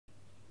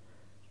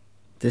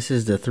This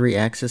is the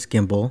 3-axis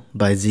gimbal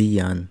by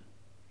ZhiYun.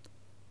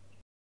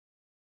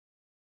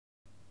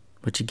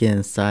 What you get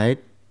inside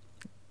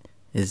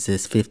is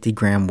this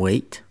 50-gram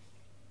weight.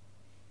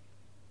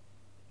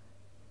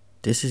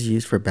 This is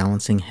used for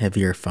balancing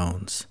heavier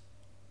phones.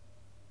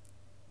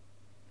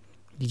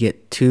 You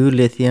get 2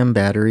 lithium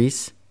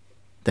batteries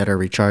that are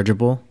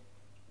rechargeable.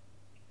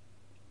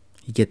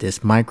 You get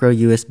this micro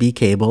USB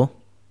cable.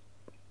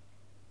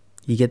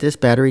 You get this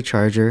battery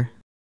charger.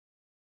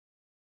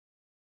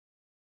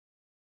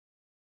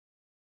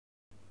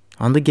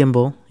 On the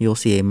gimbal, you'll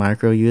see a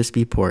micro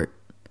USB port.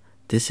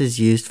 This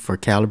is used for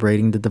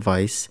calibrating the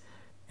device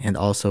and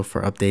also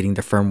for updating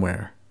the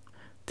firmware.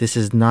 This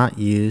is not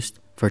used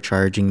for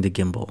charging the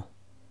gimbal.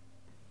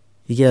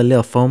 You get a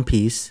little foam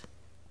piece,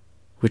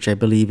 which I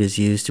believe is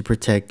used to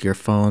protect your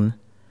phone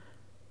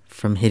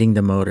from hitting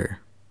the motor.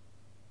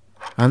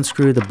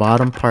 Unscrew the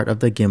bottom part of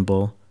the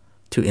gimbal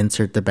to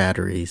insert the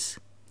batteries.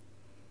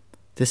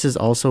 This is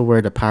also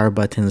where the power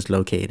button is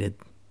located.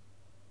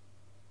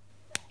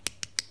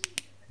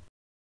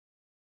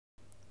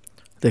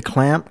 The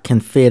clamp can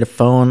fit a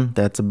phone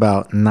that's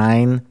about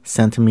 9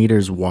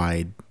 centimeters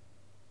wide.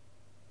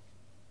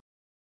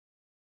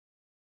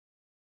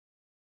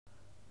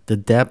 The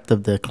depth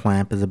of the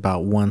clamp is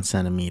about 1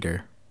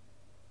 centimeter.